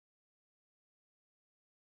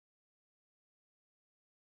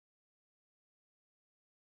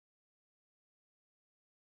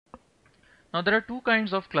Now there are two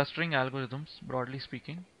kinds of clustering algorithms, broadly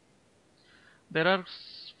speaking. There are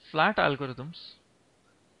flat algorithms,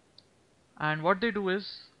 and what they do is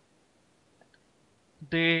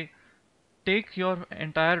they take your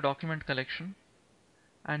entire document collection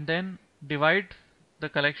and then divide the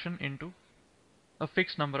collection into a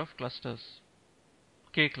fixed number of clusters,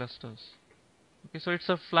 k clusters. Okay, so it's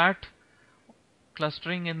a flat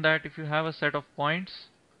clustering in that if you have a set of points,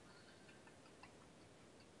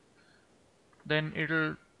 then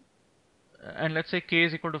it'll, and let's say k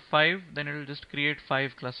is equal to 5, then it'll just create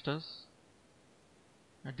 5 clusters.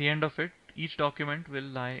 At the end of it, each document will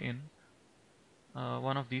lie in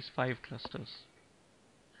one of these 5 clusters.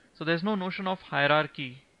 So there's no notion of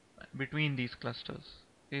hierarchy between these clusters.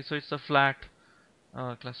 Okay, so it's a flat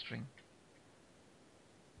clustering.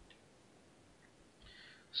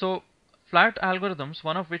 So flat algorithms,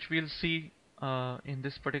 one of which we'll see in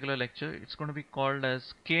this particular lecture, it's going to be called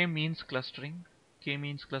as k-means clustering.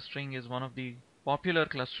 K-means clustering is one of the popular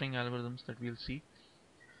clustering algorithms that we'll see.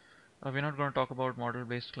 We're not going to talk about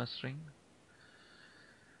model-based clustering.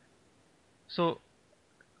 So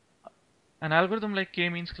an algorithm like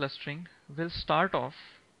k-means clustering will start off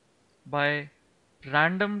by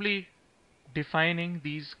randomly defining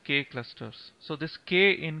these k clusters. So this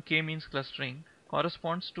k in k-means clustering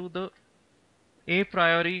corresponds to the a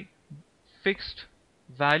priori fixed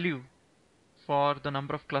value for the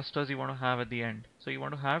number of clusters you want to have at the end. So you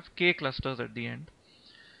want to have k clusters at the end.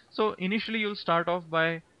 So initially you'll start off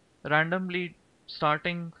by randomly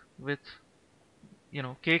starting with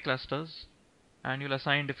k clusters, and you'll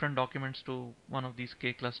assign different documents to one of these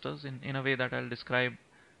k clusters in a way that I'll describe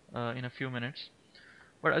in a few minutes.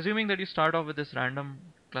 But assuming that you start off with this random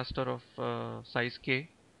cluster of size k,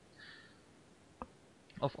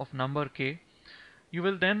 of number k, you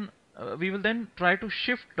will then we will then try to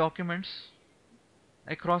shift documents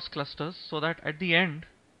across clusters so that at the end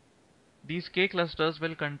these k clusters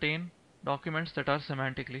will contain documents that are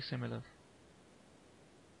semantically similar.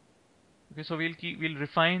 Okay, so we'll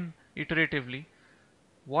refine iteratively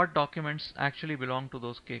what documents actually belong to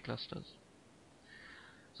those k clusters.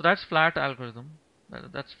 So that's flat algorithm.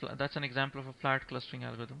 That's an example of a flat clustering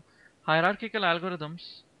algorithm. Hierarchical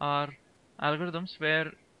algorithms are algorithms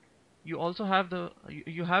where you also have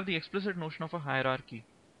you have the explicit notion of a hierarchy.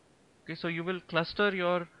 Okay, so you will cluster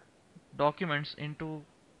your documents into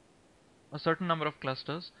a certain number of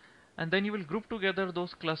clusters, and then you will group together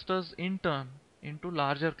those clusters in turn into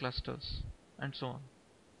larger clusters, and so on,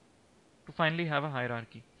 to finally have a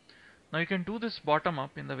hierarchy. Now you can do this bottom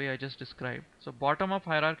up in the way I just described. So bottom up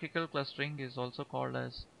hierarchical clustering is also called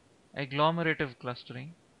as agglomerative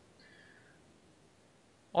clustering.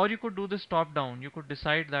 Or you could do this top down. You could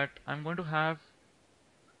decide that I'm going to have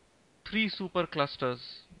 3 super clusters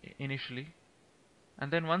initially,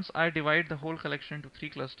 and then once I divide the whole collection into 3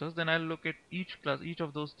 clusters, then I'll look at each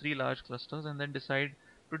of those 3 large clusters and then decide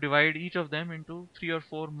to divide each of them into 3 or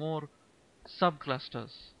 4 more sub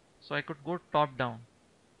clusters. So I could go top down,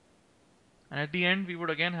 and at the end we would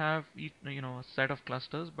again have a set of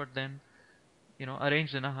clusters, but then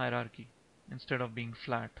arranged in a hierarchy instead of being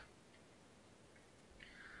flat.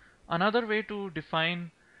 Another way to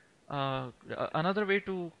define another way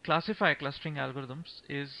to classify clustering algorithms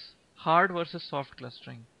is hard versus soft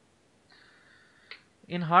clustering.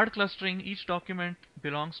 In hard clustering, each document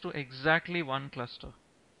belongs to exactly one cluster.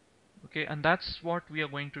 Okay, and that's what we are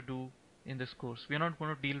going to do in this course. We are not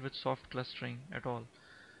going to deal with soft clustering at all.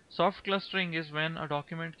 Soft clustering is when a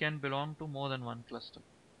document can belong to more than one cluster.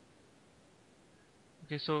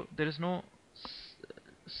 Okay, so there is no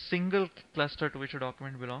single cluster to which a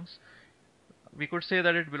document belongs. We could say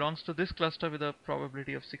that it belongs to this cluster with a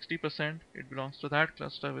probability of 60%, it belongs to that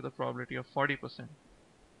cluster with a probability of 40%.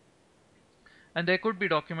 And there could be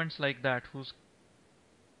documents like that whose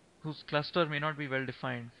cluster may not be well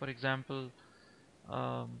defined. For example,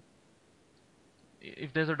 um,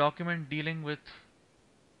 if there's a document dealing with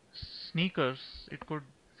sneakers, it could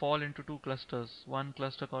fall into 2 clusters. One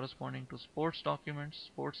cluster corresponding to sports documents,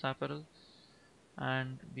 sports apparel,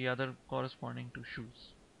 and the other corresponding to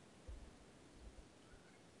shoes.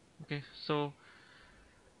 Okay, so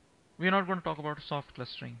we are not going to talk about soft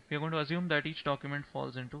clustering. We are going to assume that each document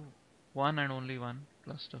falls into one and only one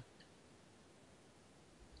cluster.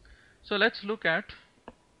 So let's look at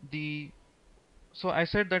the so I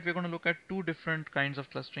said that we're going to look at 2 different kinds of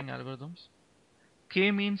clustering algorithms.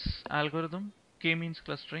 K-means algorithm, K-means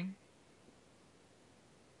clustering,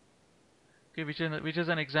 okay, which is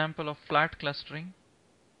an example of flat clustering,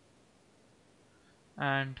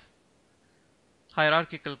 and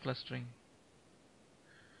hierarchical clustering.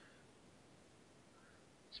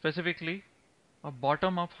 Specifically, a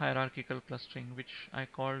bottom-up hierarchical clustering, which I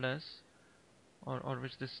called as, or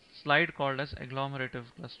which this slide called as agglomerative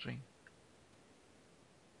clustering.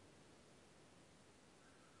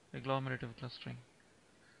 Agglomerative clustering.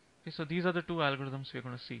 Okay, so these are the two algorithms we're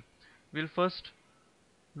going to see. We'll first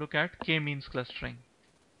look at k-means clustering.